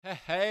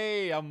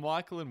Hey, I'm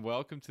Michael and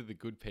welcome to the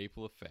Good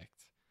People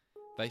Effect.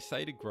 They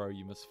say to grow,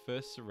 you must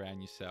first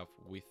surround yourself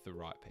with the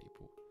right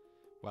people.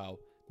 Well,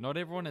 not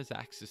everyone has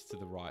access to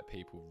the right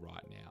people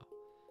right now.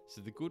 So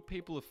the Good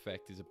People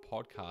Effect is a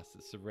podcast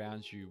that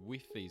surrounds you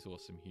with these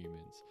awesome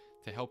humans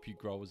to help you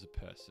grow as a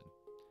person.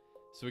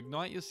 So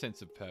ignite your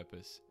sense of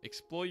purpose,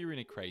 explore your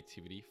inner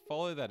creativity,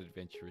 follow that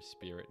adventurous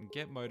spirit, and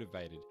get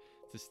motivated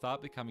to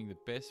start becoming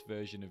the best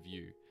version of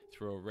you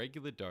through a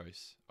regular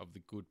dose of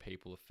the Good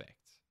People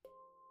Effect.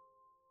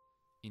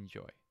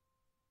 Enjoy.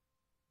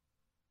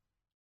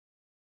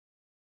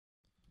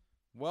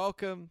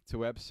 Welcome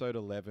to episode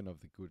 11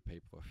 of the Good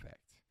People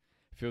Effect.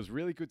 It feels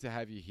really good to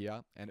have you here,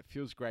 and it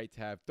feels great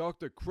to have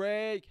Dr.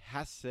 Craig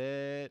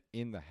Hassett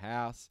in the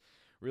house.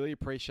 Really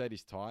appreciate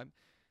his time.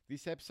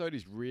 This episode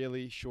is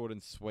really short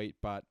and sweet,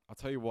 but I'll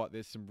tell you what,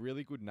 there's some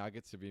really good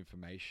nuggets of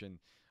information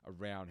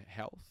around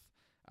health,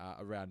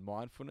 around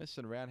mindfulness,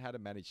 and around how to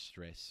manage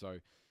stress. So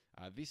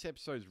this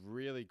episode is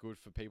really good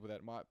for people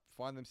that might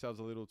find themselves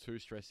a little too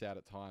stressed out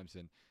at times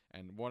and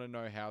want to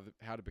know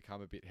how to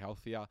become a bit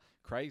healthier.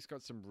 Craig's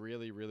got some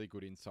really, really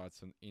good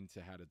insights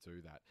into how to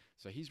do that.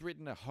 So he's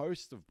written a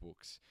host of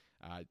books,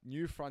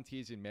 New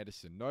Frontiers in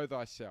Medicine, Know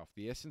Thyself,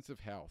 The Essence of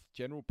Health,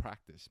 General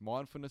Practice,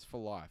 Mindfulness for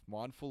Life,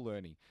 Mindful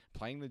Learning,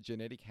 Playing the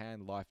Genetic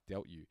Hand Life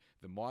Dealt You,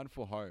 The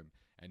Mindful Home,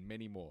 and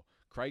many more.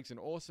 Craig's an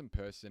awesome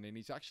person, and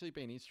he's actually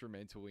been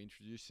instrumental in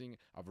introducing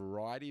a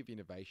variety of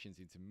innovations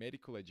into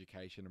medical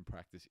education and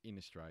practice in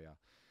Australia.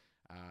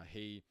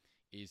 He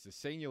is the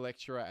senior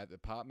lecturer at the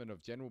Department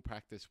of General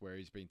Practice, where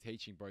he's been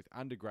teaching both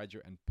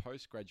undergraduate and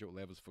postgraduate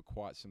levels for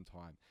quite some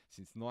time,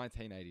 since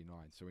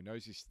 1989, so he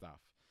knows his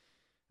stuff.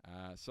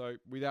 So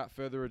without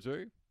further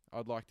ado,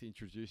 I'd like to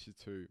introduce you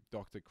to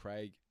Dr.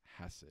 Craig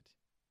Hassett.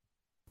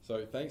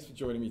 So thanks for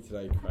joining me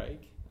today,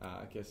 Craig.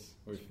 I guess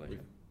we've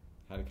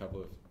had a couple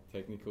of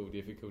technical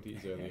difficulties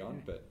early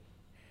on, but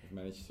we've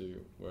managed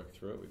to work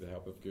through it with the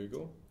help of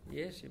Google.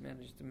 Yes, you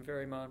managed them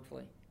very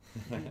mindfully.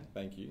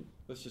 Thank you.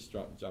 Let's just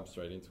jump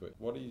straight into it.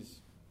 What is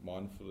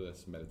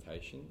mindfulness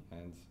meditation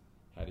and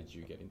how did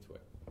you get into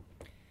it?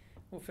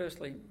 Well,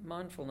 firstly,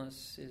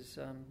 mindfulness is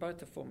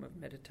both a form of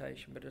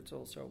meditation, but it's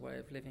also a way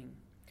of living.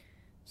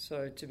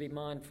 So to be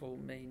mindful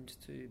means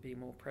to be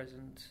more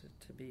present,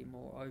 to be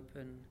more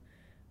open,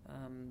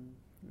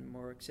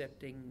 more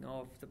accepting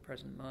of the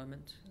present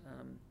moment.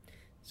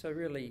 So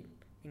really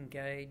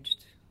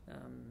engaged,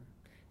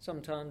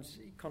 sometimes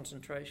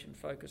concentration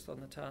focused on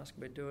the task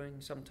we're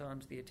doing,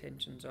 sometimes the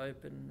attention's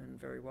open and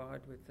very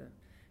wide with the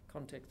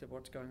context of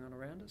what's going on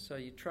around us. So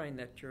you train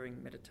that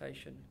during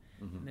meditation,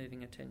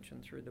 moving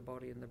attention through the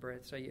body and the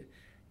breath. So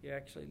you're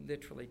actually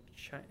literally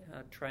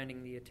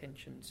training the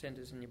attention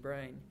centers in your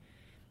brain.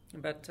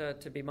 But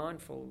to be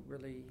mindful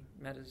really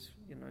matters,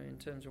 in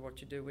terms of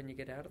what you do when you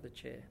get out of the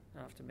chair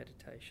after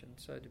meditation.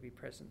 So to be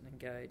present and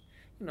engaged.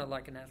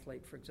 Like an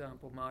athlete, for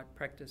example, might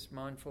practice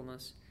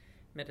mindfulness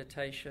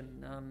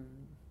meditation,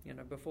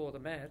 before the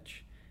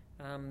match.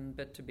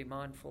 But to be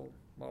mindful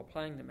while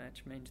playing the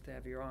match means to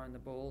have your eye on the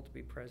ball, to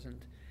be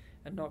present,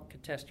 and not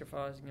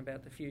catastrophizing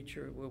about the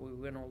future, will we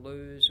win or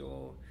lose,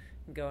 or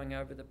going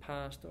over the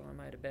past, or I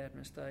made a bad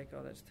mistake,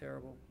 oh that's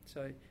terrible.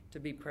 So to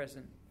be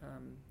present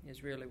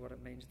is really what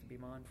it means to be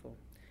mindful.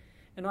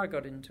 And I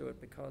got into it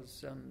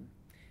because,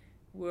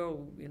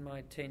 in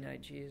my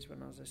teenage years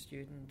when I was a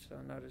student,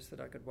 I noticed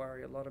that I could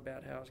worry a lot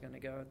about how I was going to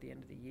go at the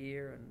end of the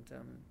year,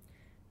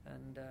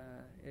 and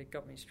it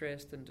got me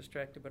stressed and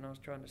distracted when I was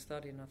trying to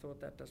study, and I thought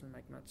that doesn't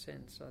make much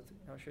sense.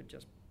 I should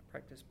just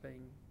practice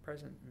being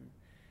present and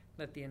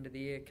let the end of the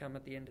year come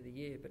at the end of the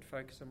year, but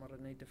focus on what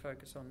I need to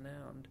focus on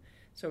now. And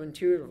so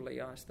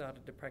intuitively I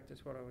started to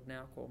practice what I would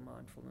now call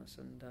mindfulness,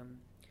 and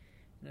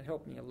it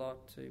helped me a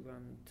lot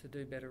to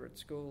do better at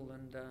school,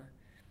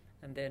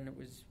 and then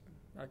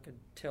I could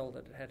tell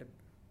that it had a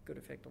good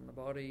effect on the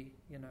body,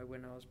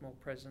 when I was more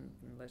present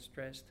and less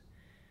stressed.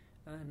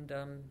 And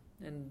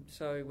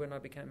so when I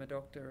became a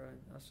doctor,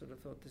 I sort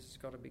of thought this has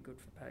got to be good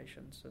for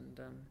patients,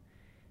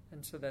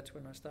 and so that's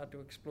when I started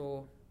to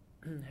explore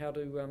how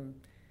to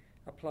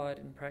apply it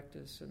in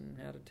practice and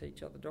how to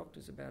teach other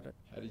doctors about it.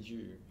 How did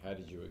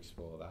you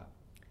explore that?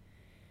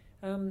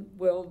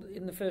 Well,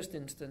 in the first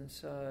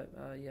instance, I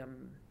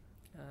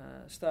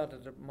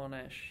started at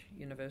Monash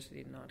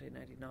University in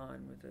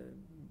 1989 with a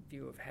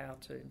view of how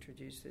to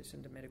introduce this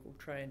into medical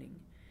training.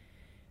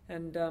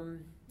 And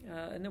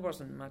there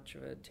wasn't much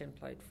of a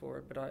template for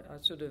it, but I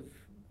sort of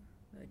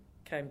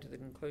came to the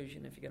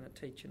conclusion if you're going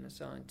to teach in a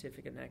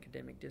scientific and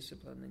academic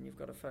discipline, then you've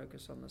got to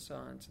focus on the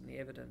science and the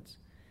evidence.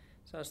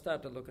 So I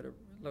started to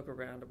look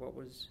around at what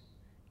was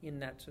in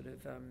that sort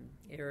of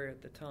area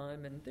at the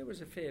time, and there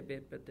was a fair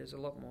bit, but there's a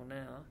lot more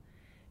now.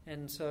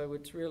 And so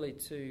it's really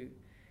to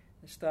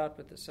start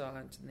with the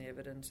science and the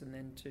evidence, and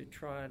then to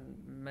try and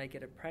make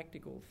it a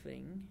practical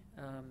thing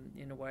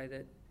in a way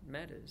that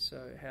matters.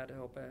 So how to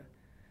help a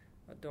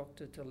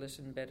doctor to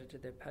listen better to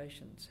their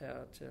patients,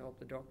 how to help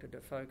the doctor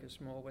to focus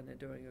more when they're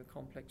doing a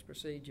complex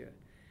procedure,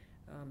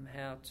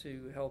 how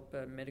to help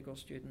a medical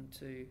student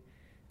to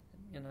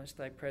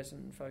stay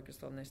present and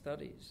focused on their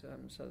studies,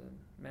 so they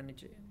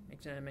manage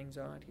exam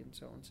anxiety and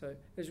so on. So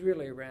it's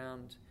really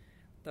around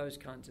those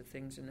kinds of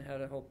things and how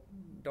to help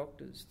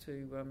doctors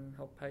to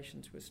help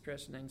patients with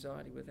stress and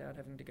anxiety without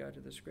having to go to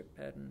the script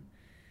pad and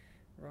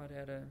write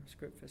out a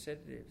script for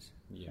sedatives.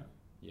 Yeah.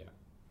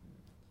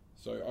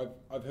 So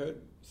I've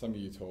heard some of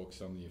you talk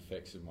on the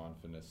effects of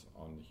mindfulness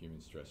on the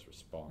human stress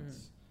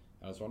response.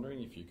 I was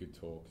wondering if you could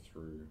talk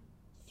through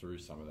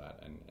some of that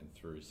and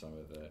through some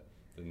of the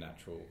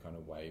natural kind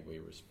of way we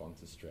respond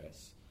to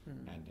stress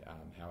and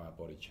how our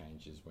body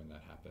changes when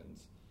that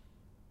happens.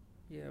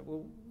 Yeah,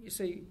 well, you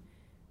see,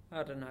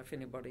 I don't know if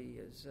anybody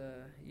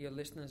your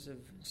listeners have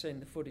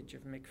seen the footage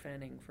of Mick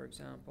Fanning, for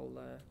example.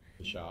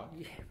 The shark?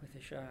 Yeah, with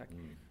the shark.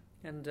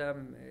 And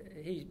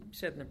he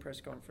said in the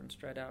press conference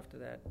straight after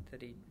that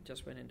he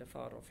just went into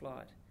fight or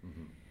flight.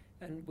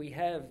 And we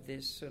have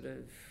this sort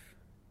of,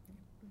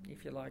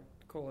 if you like,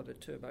 call it a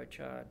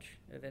turbocharge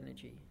of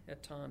energy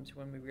at times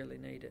when we really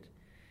need it.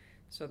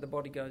 So the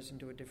body goes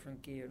into a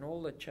different gear, and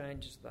all the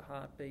changes, the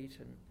heartbeat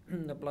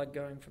and the blood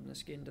going from the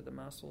skin to the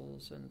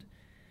muscles and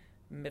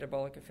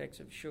metabolic effects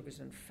of sugars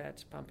and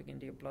fats pumping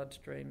into your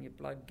bloodstream, your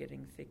blood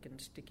getting thick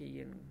and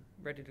sticky and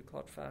ready to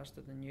clot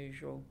faster than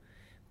usual,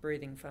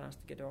 breathing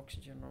fast to get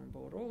oxygen on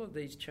board. All of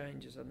these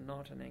changes are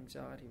not an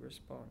anxiety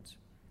response.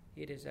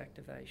 It is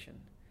activation.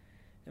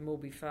 And we'll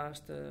be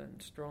faster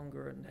and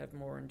stronger and have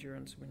more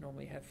endurance than we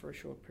normally have for a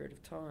short period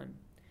of time.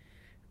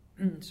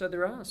 So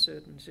there are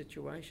certain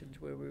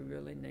situations where we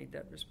really need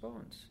that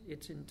response.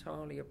 It's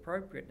entirely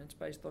appropriate, and it's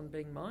based on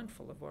being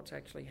mindful of what's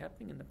actually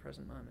happening in the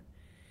present moment.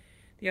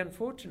 The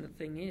unfortunate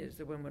thing is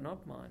that when we're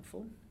not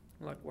mindful,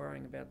 like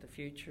worrying about the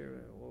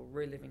future or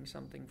reliving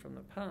something from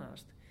the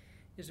past,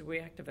 is that we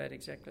activate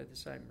exactly the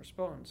same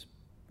response,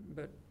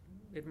 but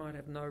it might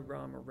have no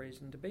rhyme or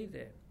reason to be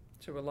there.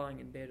 So we're lying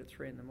in bed at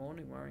 3 a.m,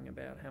 worrying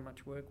about how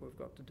much work we've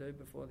got to do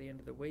before the end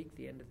of the week,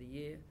 the end of the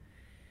year.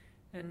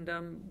 And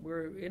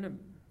we're in a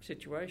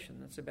situation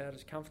that's about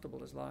as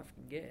comfortable as life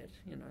can get,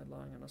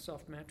 lying on a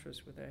soft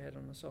mattress with our head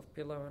on a soft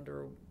pillow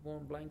under a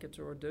warm blankets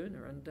or a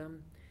doona,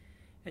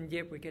 and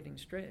yet we're getting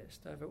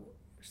stressed over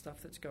stuff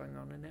that's going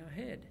on in our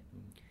head.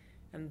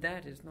 And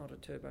that is not a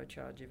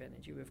turbocharge of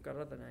energy. We've got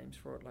other names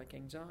for it, like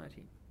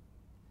anxiety.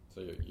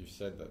 So you've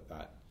said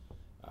that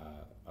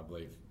I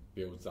believe,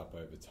 builds up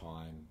over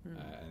time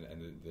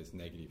and there's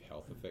negative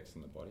health effects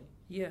on the body?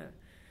 Yeah.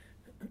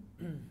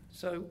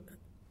 So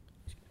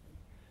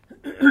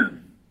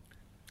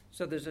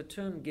there's a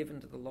term given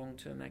to the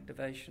long-term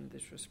activation of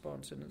this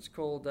response, and it's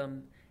called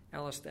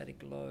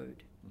allostatic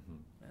load,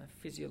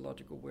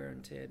 physiological wear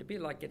and tear. It'd be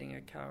like getting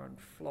a car and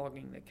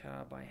flogging the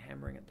car by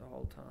hammering it the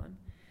whole time.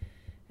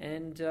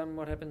 And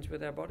what happens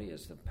with our body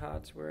is the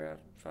parts wear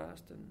out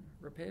fast and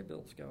repair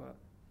bills go up.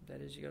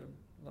 That is, you got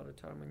a lot of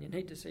time when you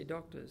need to see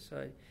doctors.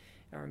 So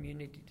our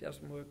immunity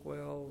doesn't work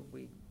well.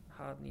 We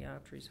harden the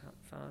arteries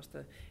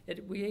faster.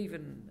 We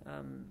even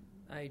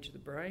age the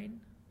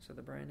brain. So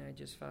the brain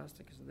ages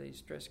faster because of these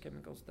stress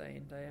chemicals day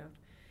in, day out.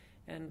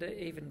 And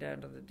even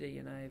down to the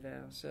DNA of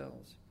our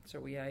cells. So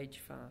we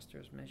age faster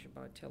as measured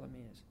by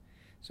telomeres.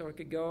 So I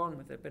could go on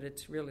with it, but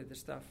it's really the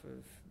stuff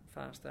of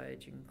fast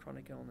aging,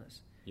 chronic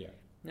illness. Yeah.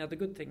 Now, the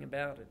good thing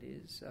about it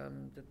is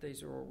that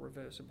these are all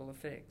reversible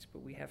effects,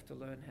 but we have to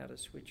learn how to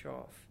switch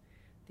off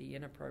the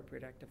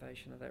inappropriate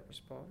activation of that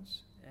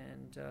response.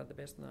 And the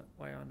best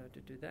way I know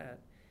to do that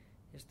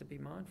is to be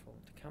mindful,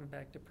 to come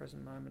back to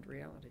present moment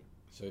reality.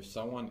 So if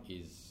someone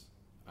is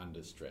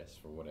under stress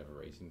for whatever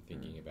reason,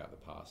 thinking about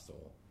the past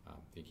or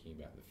thinking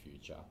about the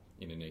future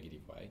in a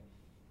negative way,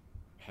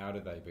 how do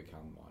they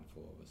become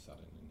mindful all of a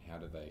sudden, and how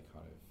do they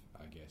kind of,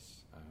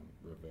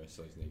 reverse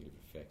those negative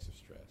effects of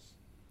stress?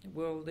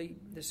 Well,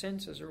 the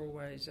senses are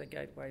always a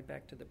gateway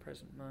back to the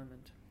present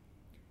moment.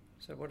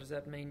 So what does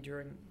that mean?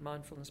 During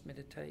mindfulness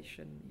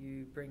meditation,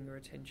 you bring your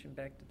attention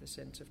back to the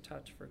sense of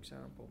touch, for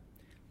example,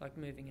 like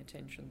moving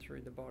attention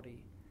through the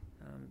body,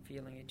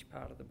 feeling each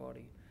part of the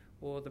body,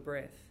 or the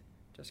breath,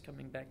 just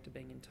coming back to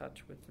being in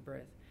touch with the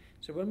breath.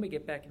 So when we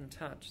get back in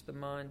touch, the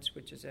mind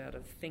switches out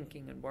of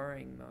thinking and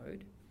worrying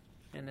mode,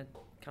 and it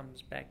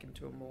comes back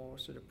into a more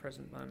sort of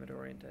present moment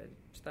oriented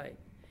state.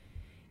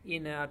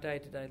 In our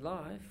day-to-day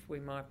life, we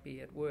might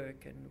be at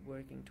work and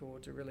working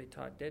towards a really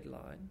tight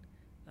deadline,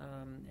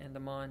 and the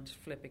mind's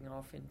flipping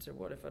off into,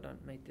 what if I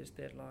don't meet this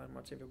deadline?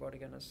 What's everybody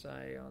going to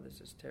say? Oh,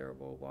 this is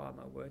terrible. Why am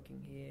I working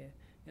here?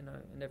 And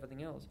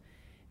everything else.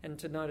 And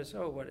to notice,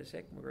 oh, wait a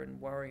second, we're in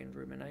worry and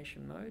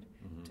rumination mode,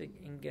 to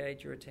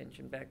engage your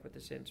attention back with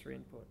the sensory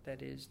input.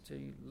 That is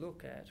to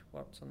look at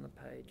what's on the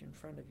page in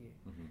front of you,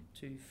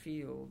 to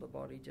feel the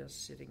body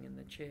just sitting in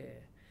the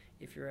chair.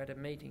 If you're at a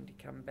meeting, to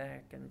come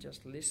back and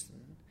just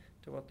listen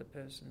to what the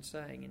person's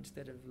saying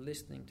instead of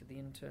listening to the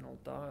internal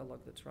dialogue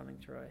that's running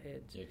through our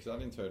heads. Yeah, because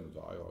that internal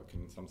dialogue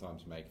can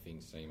sometimes make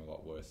things seem a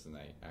lot worse than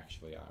they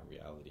actually are in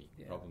reality.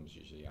 Yeah. Problems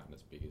usually aren't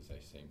as big as they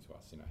seem to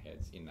us in our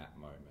heads in that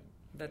moment.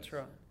 That's guess.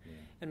 right. Yeah.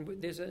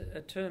 And there's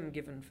a term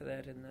given for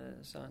that in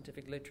the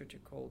scientific literature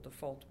called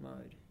default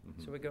mode.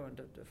 Mm-hmm. So we go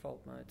into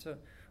default mode. So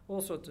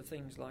all sorts of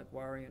things like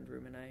worry and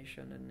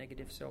rumination and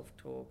negative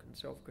self-talk and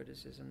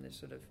self-criticism, this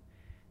sort of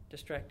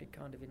distracted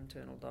kind of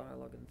internal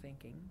dialogue and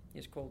thinking,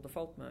 is called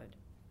default mode.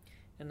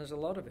 And there's a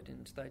lot of it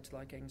in states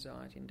like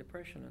anxiety and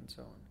depression and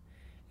so on.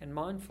 And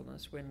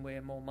mindfulness, when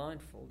we're more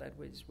mindful, that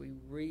is, we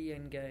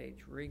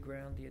re-engage,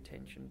 reground the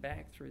attention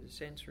back through the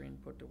sensory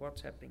input to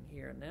what's happening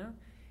here and now,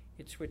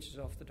 it switches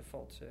off the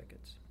default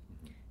circuits.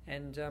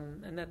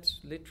 Mm-hmm. And that's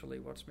literally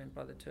what's meant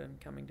by the term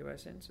coming to our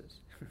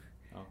senses.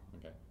 Oh,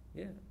 okay.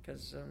 Yeah,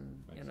 because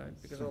Makes sense.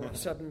 because all of a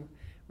sudden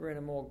we're in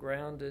a more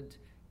grounded,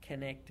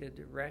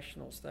 connected,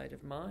 rational state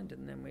of mind,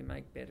 and then we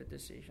make better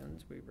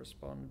decisions, we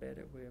respond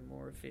better, we're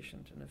more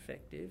efficient and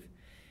effective,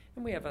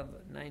 and we have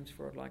other names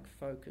for it like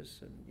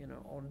focus and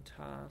on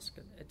task,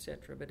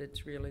 etc. But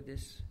it's really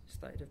this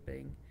state of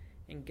being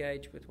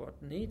engaged with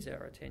what needs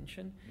our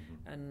attention,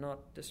 Mm-hmm. and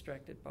not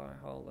distracted by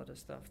a whole lot of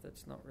stuff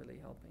that's not really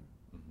helping.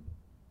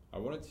 Mm-hmm. I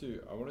wanted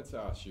to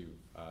ask you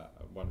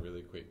one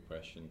really quick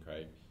question,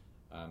 Craig.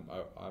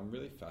 I'm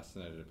really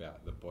fascinated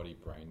about the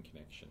body-brain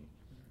connection,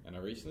 and I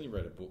recently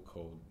read a book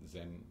called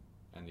Zen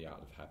and the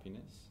Art of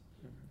Happiness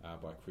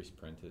by Chris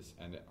Prentice,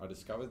 and I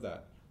discovered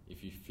that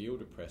if you feel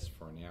depressed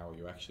for an hour,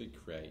 you actually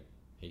create,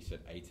 he said,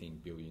 18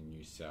 billion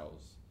new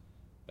cells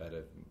that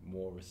have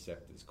more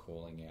receptors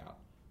calling out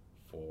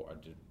for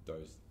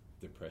those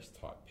depressed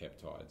type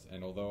peptides.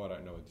 And although I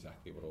don't know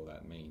exactly what all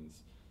that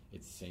means,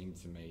 it seemed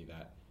to me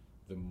that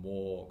the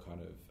more kind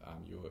of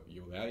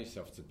you allow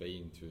yourself to be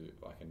into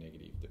like a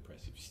negative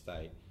depressive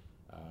state,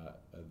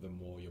 the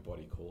more your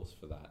body calls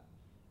for that,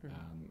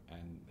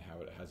 and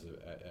how it has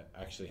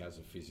actually has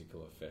a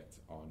physical effect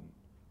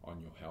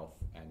on your health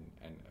and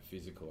a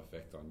physical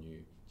effect on you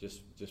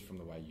just from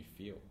the way you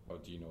feel. Or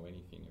do you know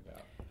anything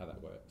about how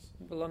that works?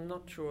 Well, I'm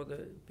not sure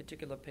the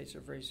particular piece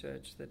of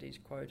research that he's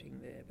quoting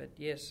there, but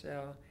yes,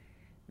 our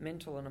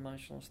mental and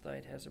emotional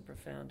state has a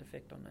profound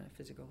effect on our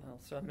physical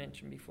health. So I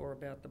mentioned before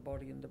about the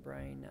body and the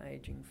brain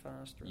aging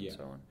faster and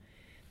so on.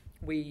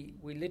 We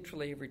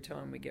literally, every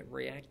time we get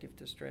reactive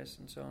to stress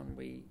and so on,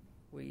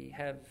 we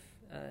have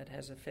it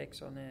has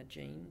effects on our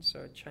genes, so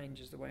it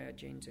changes the way our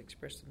genes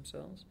express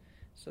themselves.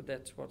 So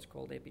that's what's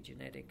called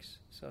epigenetics.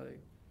 So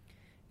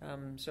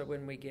so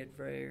when we get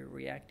very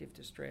reactive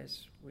to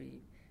stress,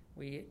 we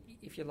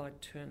if you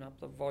like, turn up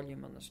the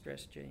volume on the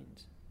stress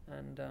genes,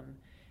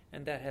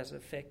 and that has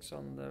effects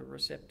on the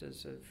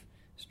receptors of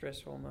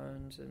stress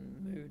hormones and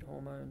mood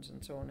hormones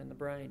and so on in the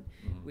brain.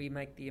 Mm-hmm. We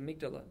make the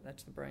amygdala,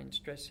 that's the brain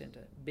stress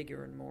center,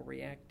 bigger and more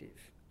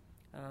reactive.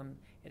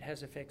 It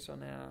has effects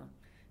on our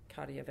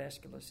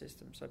cardiovascular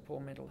system, so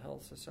poor mental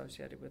health is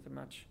associated with a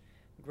much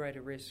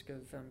greater risk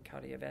of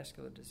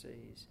cardiovascular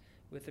disease,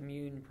 with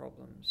immune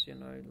problems,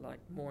 like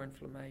more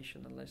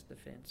inflammation and less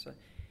defense, so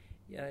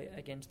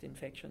against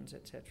infections,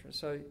 etc.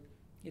 So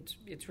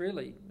it's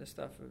really the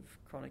stuff of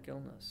chronic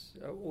illness,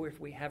 or if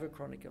we have a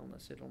chronic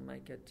illness, it'll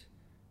make it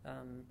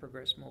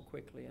progress more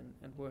quickly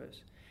and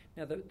worse.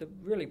 Now, the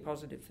really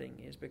positive thing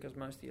is, because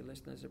most of your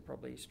listeners are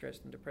probably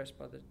stressed and depressed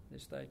by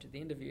this stage of the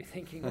interview,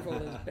 thinking of all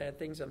these bad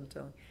things I'm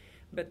telling,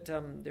 but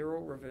they're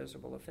all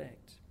reversible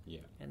effects. Yeah.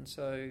 And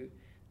so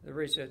the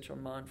research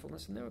on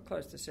mindfulness, and there were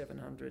close to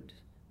 700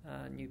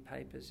 new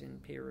papers in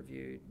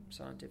peer-reviewed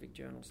scientific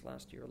journals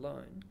last year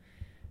alone,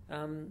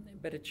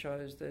 but it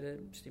shows that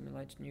it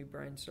stimulates new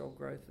brain cell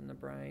growth in the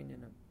brain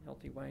in a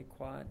healthy way,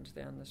 quietens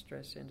down the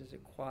stress centers,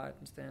 it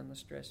quietens down the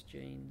stress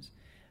genes,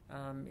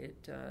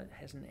 it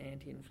has an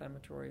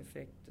anti-inflammatory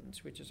effect and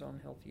switches on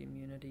healthy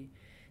immunity,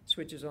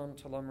 switches on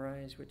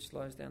telomerase, which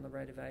slows down the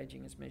rate of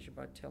aging as measured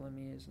by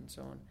telomeres and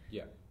so on.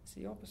 Yeah. It's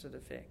the opposite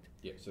effect.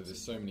 Yeah, so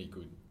there's so many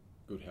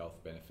good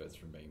health benefits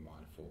from being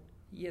mindful.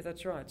 Yeah,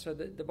 that's right. So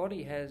the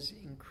body has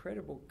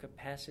incredible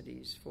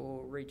capacities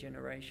for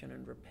regeneration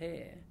and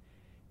repair,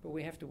 but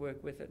we have to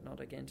work with it, not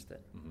against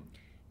it. Mm-hmm.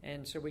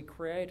 And so we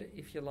create,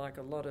 if you like,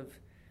 a lot of,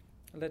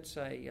 let's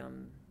say,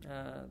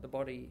 the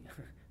body,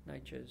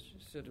 nature's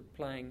sort of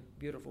playing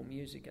beautiful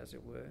music, as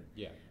it were.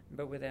 Yeah.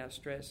 But with our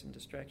stress and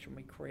distraction,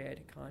 we create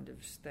a kind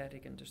of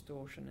static and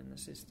distortion in the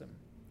system.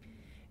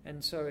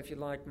 And so, if you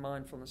like,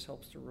 mindfulness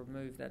helps to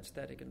remove that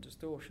static and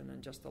distortion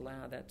and just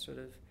allow that sort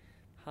of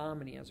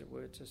harmony, as it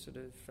were, to sort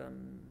of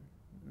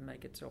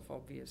make itself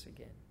obvious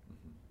again.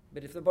 Mm-hmm.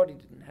 But if the body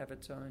didn't have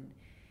its own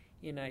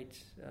innate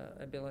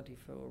ability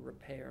for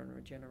repair and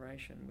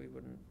regeneration, we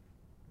wouldn't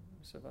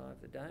survive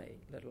the day,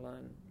 let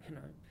alone,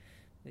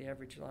 the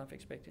average life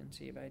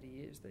expectancy of 80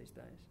 years these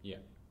days. Yeah.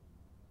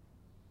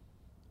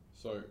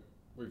 So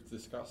we've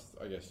discussed,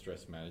 I guess,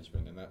 stress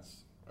management, and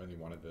that's only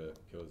one of the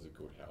pillars of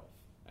good health.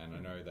 And I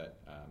know that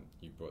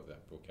you brought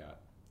that book out,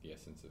 The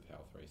Essence of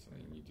Health,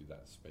 recently, and you did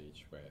that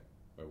speech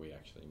where we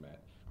actually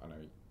met. I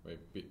know we're a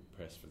bit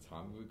pressed for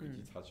time. Could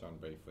you touch on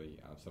briefly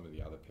some of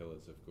the other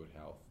pillars of good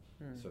health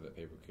so that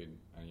people could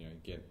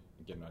get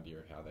an idea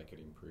of how they could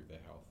improve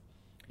their health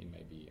in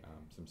maybe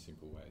some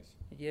simple ways?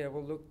 Yeah,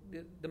 well, look,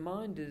 the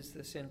mind is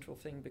the central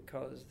thing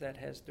because that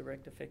has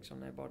direct effects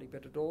on our body,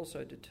 but it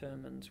also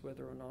determines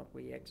whether or not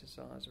we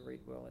exercise or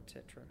eat well,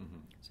 etc. Mm-hmm.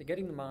 So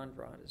getting the mind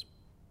right is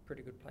a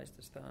pretty good place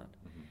to start.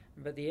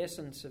 Mm-hmm. But the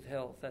essence of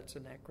health, that's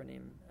an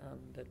acronym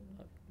that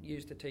I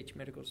use to teach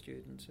medical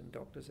students and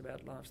doctors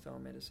about lifestyle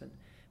medicine,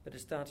 but it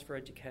starts for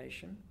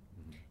education,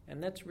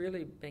 and that's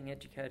really being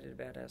educated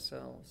about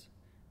ourselves,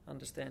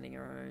 understanding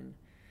our own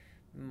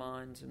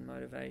minds and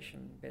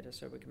motivation better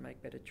so we can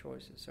make better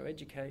choices. So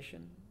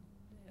education,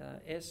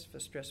 S for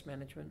stress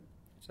management,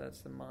 so that's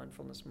the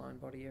mindfulness,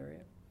 mind-body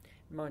area.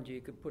 Mind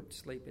you could put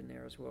sleep in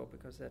there as well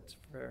because that's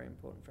very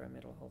important for our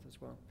mental health as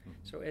well. Mm-hmm.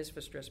 So S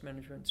for stress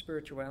management,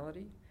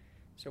 spirituality,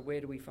 so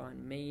where do we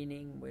find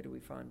meaning, where do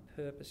we find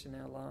purpose in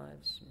our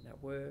lives, in our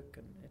work,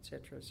 and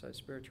etc. So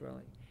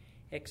spirituality.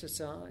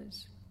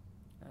 Exercise,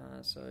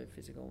 so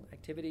physical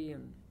activity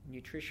and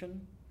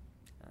nutrition,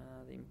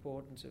 the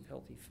importance of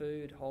healthy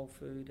food, whole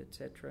food,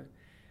 etc.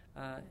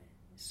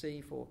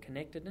 C for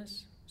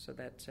connectedness, so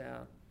that's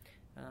our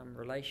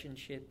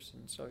relationships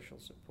and social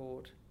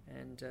support,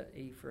 and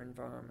E for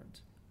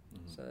environment,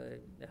 so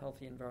the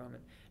healthy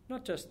environment.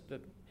 Not just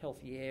the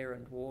healthy air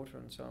and water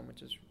and so on,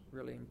 which is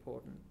really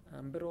important,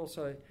 but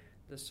also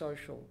the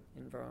social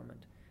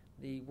environment,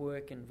 the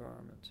work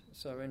environment.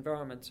 So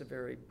environment's a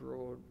very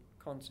broad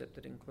concept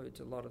that includes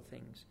a lot of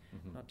things,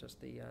 not just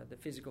the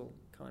physical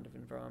kind of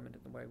environment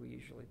in the way we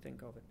usually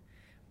think of it.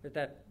 But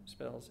that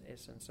spells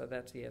essence, so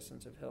that's the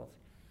essence of health.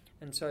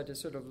 And so to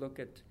sort of look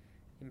at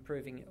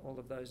improving all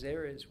of those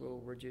areas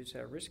will reduce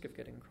our risk of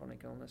getting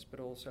chronic illness, but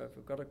also if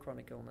we've got a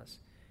chronic illness,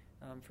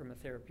 from a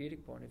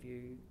therapeutic point of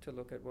view, to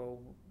look at,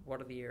 well,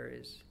 what are the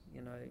areas,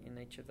 in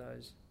each of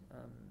those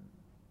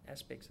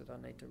aspects that I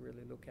need to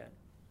really look at.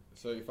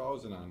 So if I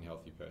was an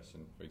unhealthy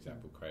person, for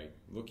example, Craig,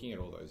 looking at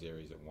all those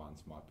areas at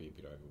once might be a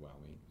bit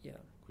overwhelming. Yeah.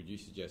 Could you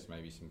suggest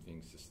maybe some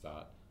things to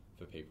start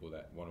for people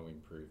that want to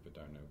improve but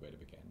don't know where to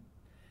begin?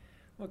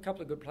 Well, a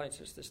couple of good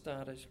places to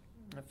start is,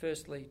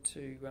 firstly,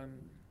 to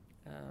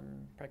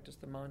practice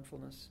the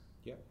mindfulness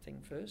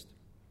thing first,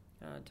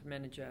 to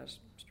manage our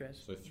stress.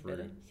 So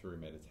through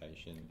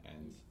meditation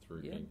and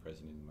through being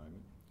present in the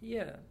moment?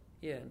 Yeah,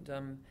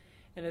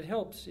 and it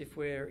helps if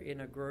we're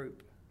in a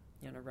group,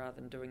 rather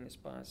than doing this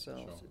by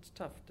ourselves. Sure. It's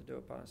tough to do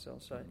it by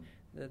ourselves. So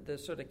the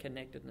sort of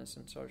connectedness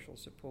and social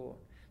support.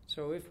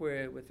 So if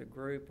we're with a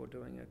group or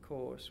doing a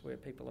course where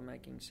people are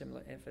making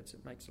similar efforts,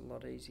 it makes it a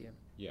lot easier.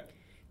 Yeah.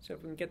 So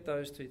if we can get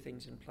those two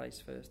things in place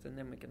first, and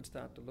then we can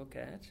start to look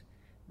at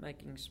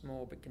making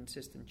small but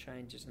consistent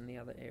changes in the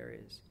other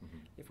areas. Mm-hmm.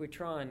 If we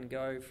try and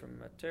go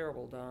from a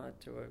terrible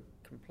diet to a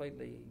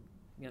completely,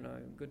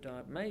 good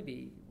diet,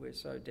 maybe we're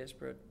so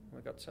desperate,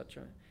 we've got such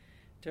a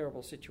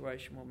terrible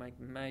situation, we'll make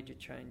major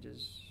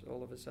changes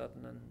all of a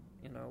sudden and,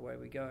 away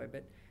we go.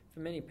 But for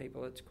many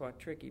people it's quite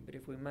tricky. But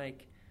if we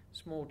make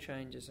small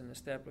changes and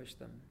establish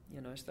them,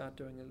 start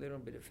doing a little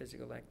bit of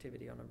physical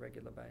activity on a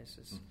regular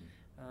basis,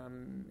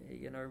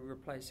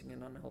 replacing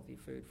an unhealthy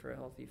food for a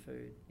healthy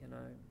food,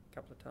 a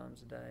couple of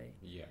times a day.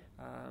 Yeah.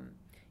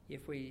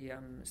 If we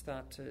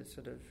start to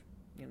sort of,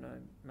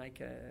 make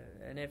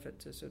an effort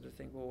to sort of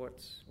think, well,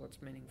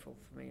 what's meaningful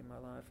for me in my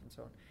life and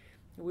so on,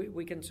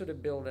 we can sort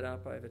of build it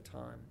up over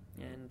time.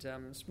 And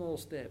small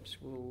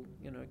steps will,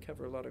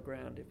 cover a lot of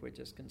ground if we're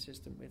just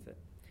consistent with it.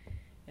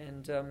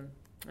 And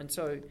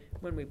so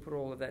when we put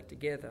all of that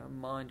together,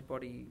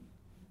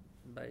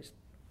 mind-body-based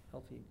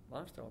healthy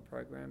lifestyle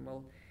program,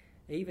 well,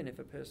 even if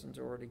a person's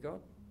already got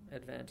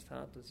advanced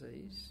heart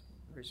disease,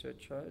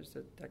 research shows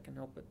that can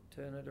help it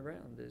turn it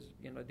around. There's,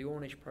 the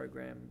Ornish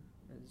program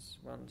is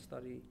one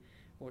study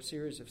or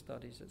series of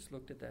studies that's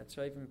looked at that.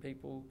 So even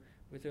people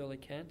with early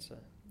cancer,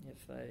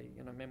 if they,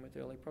 men with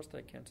early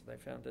prostate cancer, they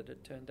found that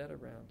it turned that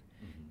around.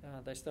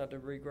 Mm-hmm. They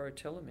started to regrow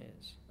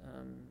telomeres,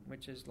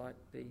 which is like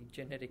the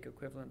genetic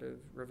equivalent of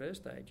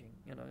reversed aging,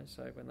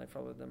 so when they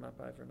followed them up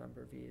over a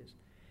number of years.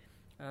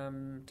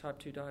 Type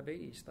 2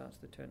 diabetes starts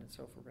to turn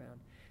itself around.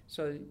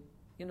 So,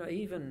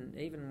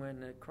 even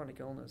when a chronic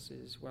illness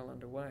is well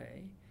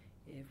underway,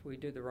 if we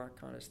do the right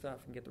kind of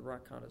stuff and get the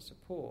right kind of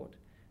support,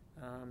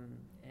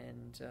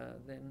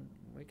 then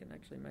we can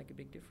actually make a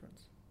big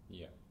difference.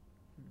 Yeah.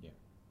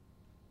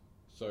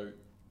 So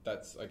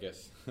that's, I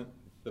guess,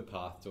 the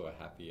path to a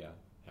happier,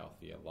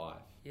 healthier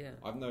life. Yeah.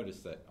 I've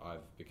noticed that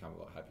I've become a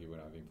lot happier when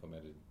I've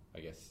implemented, I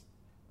guess,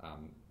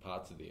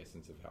 parts of the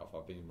essence of health.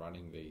 I've been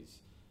running these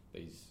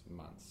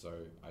months,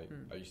 so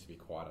I used to be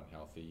quite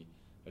unhealthy.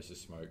 I used to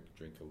smoke,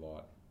 drink a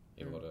lot,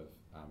 eat a lot of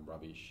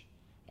rubbish,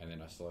 and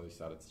then I slowly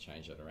started to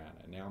change that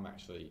around. And now I'm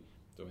actually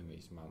doing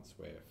these months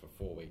where for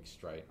 4 weeks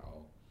straight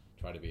I'll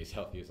try to be as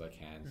healthy as I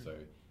can. So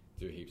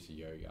do heaps of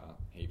yoga,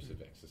 heaps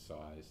of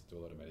exercise, do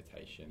a lot of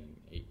meditation,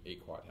 and eat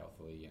quite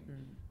healthily, and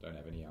don't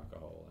have any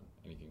alcohol and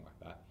anything like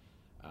that.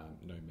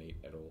 No meat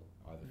at all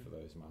either for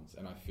those months.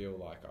 And I feel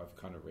like I've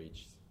kind of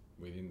reached,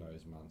 within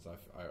those months,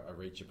 I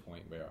reach a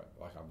point where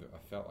I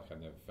felt like I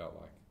never felt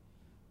like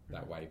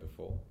that way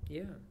before.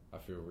 Yeah. I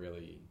feel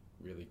really,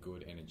 really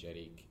good,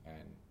 energetic,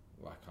 and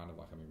kind of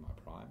like I'm in my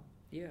prime.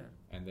 Yeah.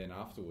 And then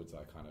afterwards,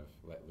 I kind of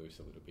let loose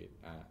a little bit.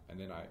 And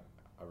then I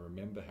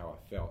remember how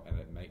I felt, and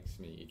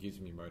it gives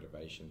me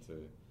motivation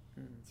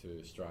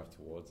to strive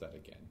towards that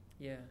again.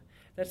 Yeah.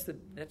 That's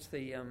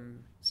the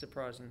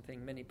surprising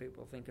thing. Many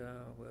people think,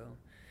 oh, well,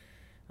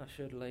 I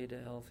should lead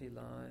a healthy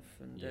life,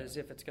 and as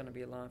if it's going to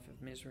be a life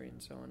of misery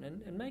and so on.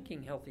 And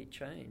making healthy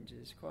change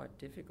is quite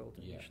difficult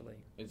initially.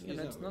 It's kind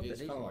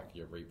of like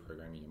you're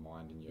reprogramming your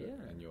mind,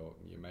 and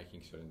you're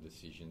making certain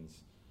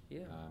decisions,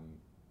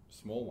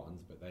 small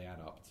ones, but they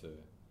add up to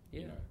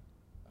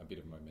a bit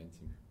of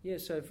momentum. Yeah,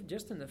 so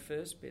just in the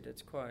first bit,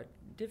 it's quite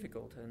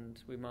difficult,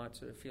 and we might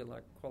sort of feel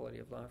like quality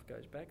of life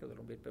goes back a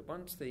little bit. But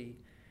once the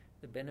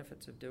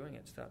benefits of doing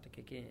it start to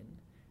kick in,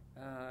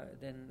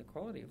 then the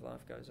quality of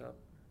life goes up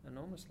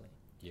enormously.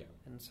 Yeah.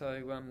 And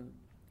so,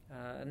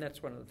 and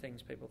that's one of the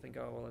things people think,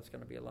 oh, well, it's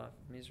going to be a life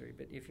of misery.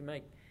 But if you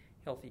make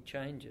healthy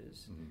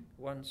changes,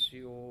 once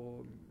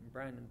your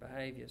brain and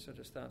behaviour sort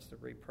of starts to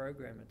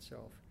reprogram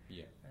itself,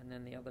 and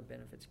then the other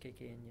benefits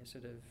kick in, you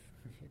sort of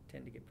you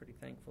tend to get pretty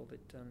thankful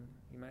that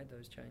you made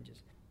those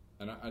changes.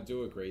 And I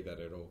do agree that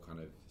it all kind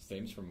of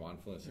stems from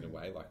mindfulness in a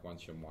way. Like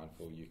once you're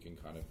mindful, you can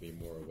kind of be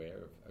more aware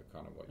of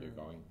kind of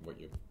what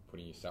you're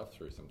putting yourself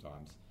through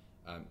sometimes.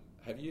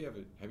 Have you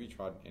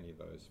tried any of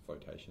those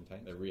flotation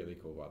tanks? They're really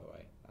cool, by the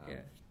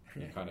way.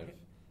 You kind of,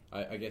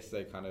 I guess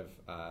they kind of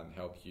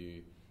help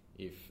you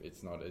if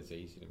it's not as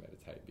easy to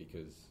meditate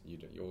because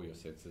all your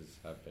senses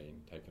have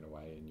been taken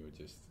away and you're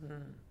just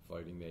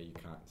floating there. You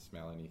can't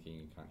smell anything,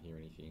 you can't hear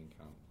anything, you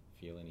can't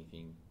feel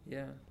anything.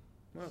 Yeah.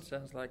 Well, it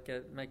sounds like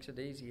it makes it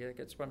easier.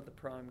 It's one of the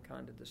prime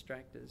kind of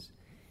distractors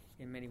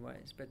in many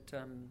ways. But,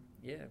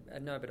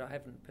 no, but I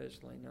haven't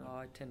personally, no.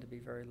 I tend to be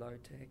very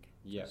low-tech.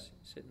 Yeah. Just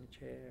sit in a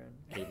chair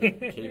and...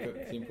 Keep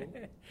it simple.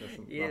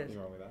 There's nothing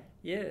wrong with that.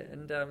 Yeah,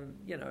 and,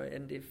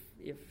 and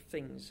if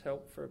things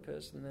help for a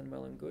person, then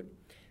well and good.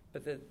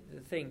 But the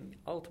thing,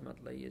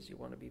 ultimately, is you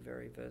want to be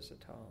very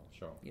versatile.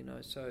 Sure.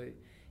 So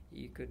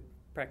you could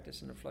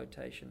practice in a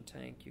flotation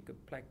tank, you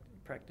could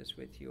practice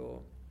with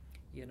your...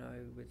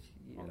 with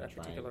a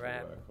particular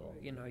app,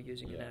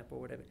 using an app or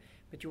whatever.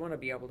 But you want to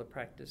be able to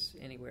practice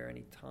anywhere,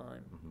 any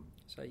time.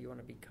 So you want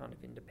to be kind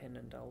of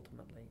independent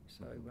ultimately.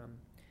 So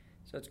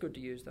so it's good to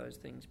use those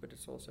things, but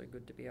it's also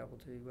good to be able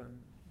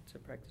to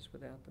practice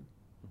without them.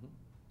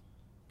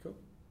 Cool.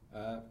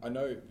 I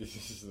know this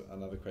is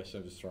another question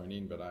I've just thrown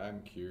in, but I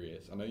am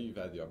curious. I know you've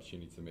had the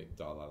opportunity to meet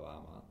Dalai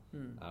Lama.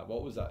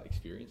 What was that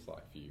experience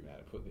like for you? How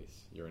to put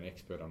this? You're an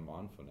expert on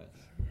mindfulness.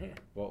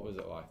 What was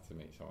it like to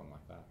meet someone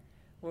like that?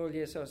 Well,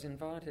 yes, I was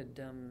invited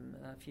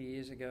a few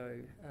years ago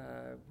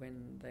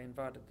when they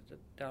invited the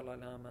Dalai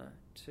Lama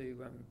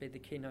to be the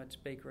keynote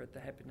speaker at the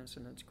Happiness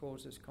and Its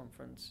Causes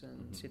conference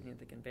in Sydney at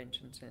the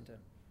Convention Centre.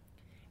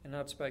 And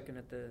I'd spoken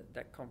at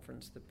that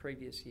conference the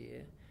previous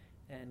year,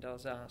 and I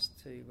was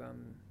asked to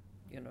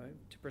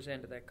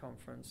present at that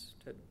conference,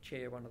 to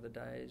chair one of the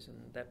days,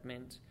 and that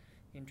meant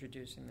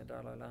introducing the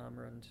Dalai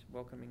Lama and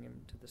welcoming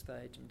him to the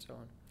stage and so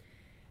on.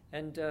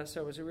 And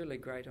so it was a really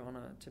great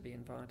honour to be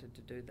invited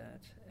to do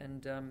that.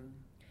 And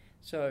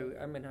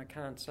I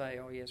can't say,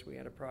 oh yes, we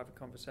had a private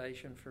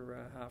conversation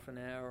for half an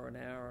hour or an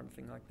hour or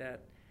anything like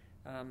that.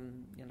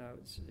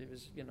 It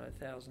was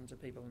thousands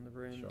of people in the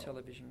room,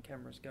 television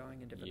cameras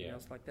going and everything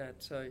else like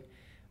that. So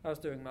I was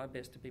doing my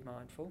best to be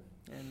mindful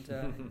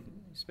and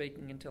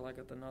speaking until I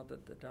got the nod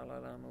that the Dalai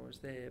Lama was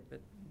there,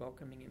 but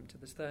welcoming him to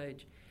the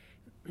stage.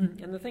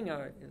 And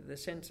the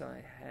sense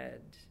I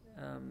had...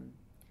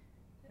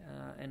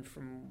 and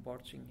from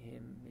watching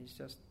him, he's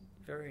just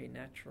very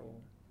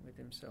natural with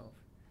himself.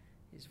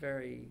 He's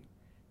very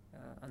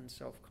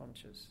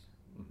unself-conscious.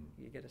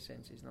 You get a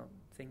sense he's not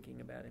thinking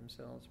about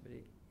himself,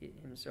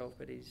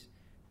 but he's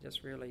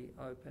just really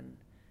open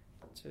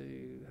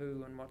to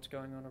who and what's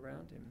going on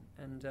around him.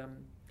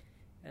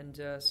 And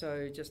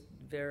so just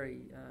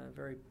very,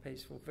 very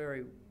peaceful,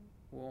 very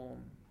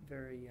warm,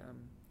 very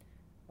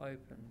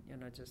open.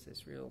 Just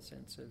this real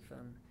sense of,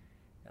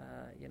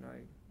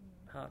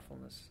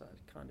 heartfulness,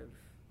 kind of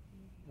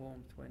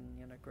warmth when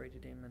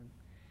greeted him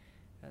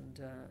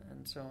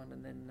and so on,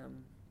 and then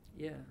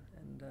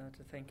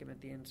to thank him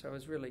at the end. So it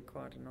was really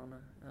quite an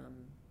honour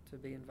to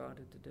be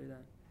invited to do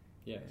that.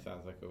 Yeah,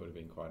 sounds like it would have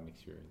been quite an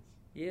experience.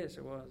 Yes,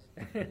 it was,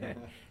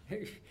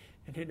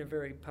 and in a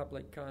very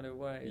public kind of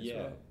way as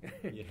well.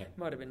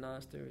 Might have been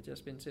nice to have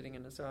just been sitting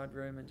in a side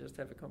room and just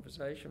have a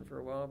conversation for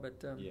a while,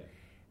 but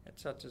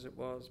such as it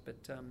was,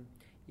 but.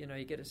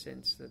 You get a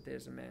sense that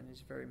there's a man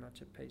who's very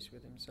much at peace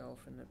with himself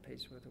and at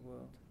peace with the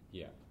world.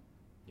 Yeah.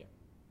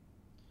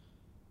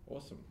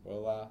 Awesome.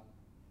 Well, I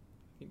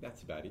think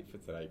that's about it for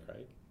today,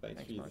 Craig.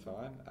 Thanks for your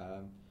time.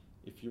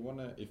 If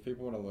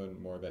people want to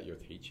learn more about your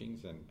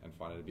teachings and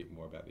find out a bit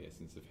more about the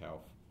essence of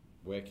health,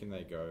 where can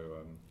they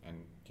go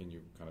and can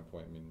you kind of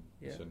point them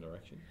in a certain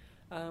direction?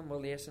 Well,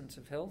 The Essence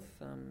of Health,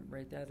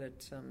 read that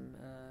at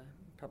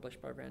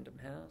published by Random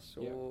House,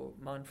 or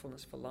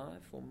Mindfulness for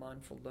Life, or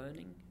Mindful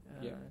Learning.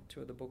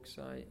 Two of the books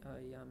I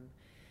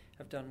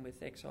have done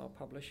with Exile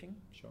Publishing.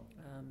 Sure.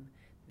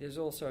 There's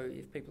also,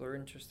 if people are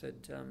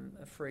interested,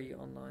 a free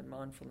online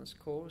mindfulness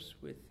course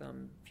with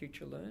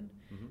FutureLearn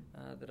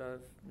that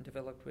I've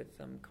developed with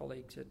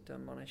colleagues at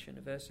Monash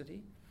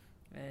University.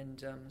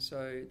 And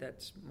so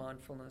that's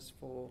mindfulness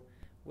for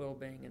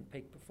wellbeing and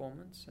peak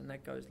performance, and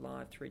that goes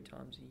live 3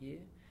 times a year.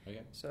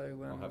 Okay. So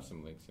I'll have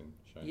some links in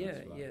show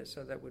notes for that. Yeah,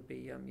 so that would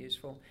be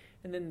useful.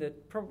 And then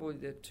probably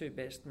the 2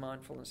 best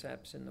mindfulness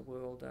apps in the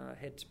world are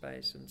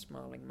Headspace and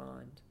Smiling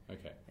Mind.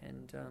 Okay.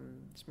 And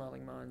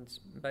Smiling Mind's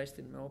based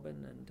in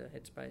Melbourne, and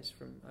Headspace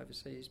from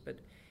overseas, but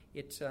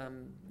it's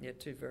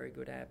 2 very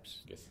good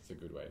apps. I guess it's a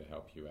good way to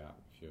help you out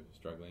if you're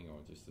struggling or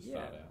just to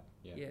start out.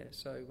 Yeah.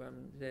 So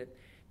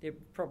they're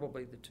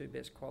probably the 2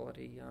 best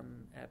quality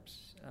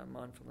apps,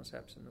 mindfulness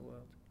apps in the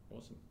world.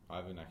 Awesome. I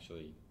haven't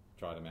actually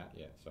tried them out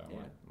yet, so I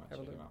might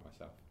check them out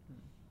myself.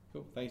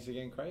 Cool. Thanks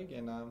again, Craig,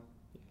 and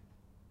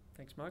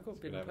thanks, Michael.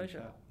 Been a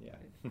pleasure. Yeah.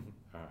 All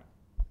right.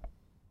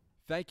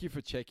 Thank you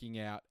for checking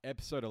out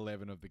episode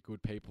 11 of The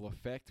Good People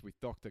Effect with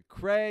Dr.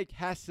 Craig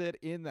Hassett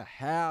in the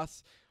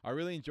house. I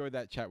really enjoyed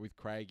that chat with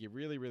Craig. He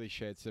really, really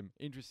shared some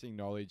interesting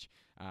knowledge,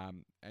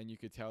 and you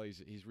could tell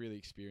he's really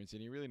experienced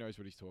and he really knows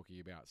what he's talking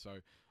about.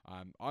 So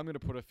I'm going to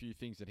put a few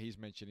things that he's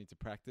mentioned into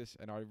practice,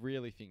 and I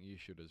really think you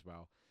should as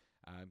well.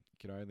 It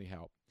can only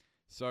help.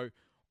 So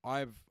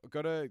I've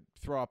got to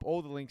throw up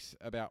all the links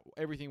about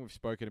everything we've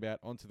spoken about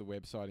onto the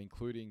website,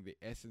 including the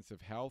essence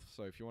of health.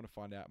 So if you want to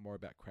find out more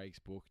about Craig's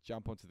book,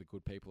 jump onto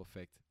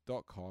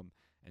thegoodpeopleeffect.com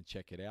and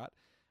check it out.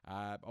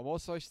 I'm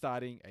also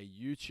starting a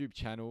YouTube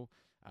channel,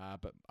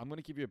 but I'm going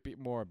to give you a bit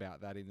more about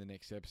that in the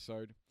next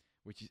episode,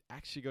 which is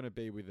actually going to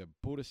be with a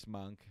Buddhist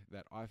monk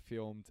that I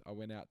filmed. I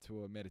went out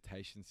to a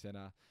meditation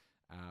center,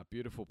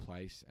 beautiful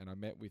place, and I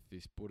met with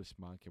this Buddhist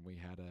monk, and we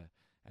had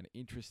an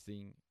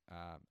interesting,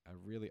 a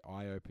really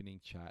eye-opening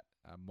chat,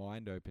 a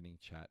mind-opening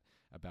chat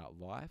about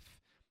life.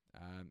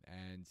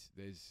 And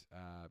there's,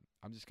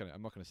 I'm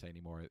not going to say any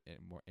more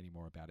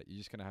about it. You're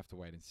just going to have to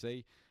wait and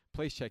see.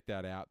 Please check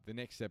that out. The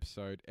next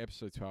episode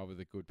 12 of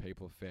The Good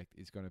People Effect,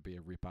 is going to be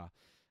a ripper.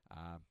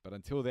 But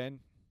until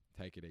then,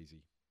 take it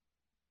easy.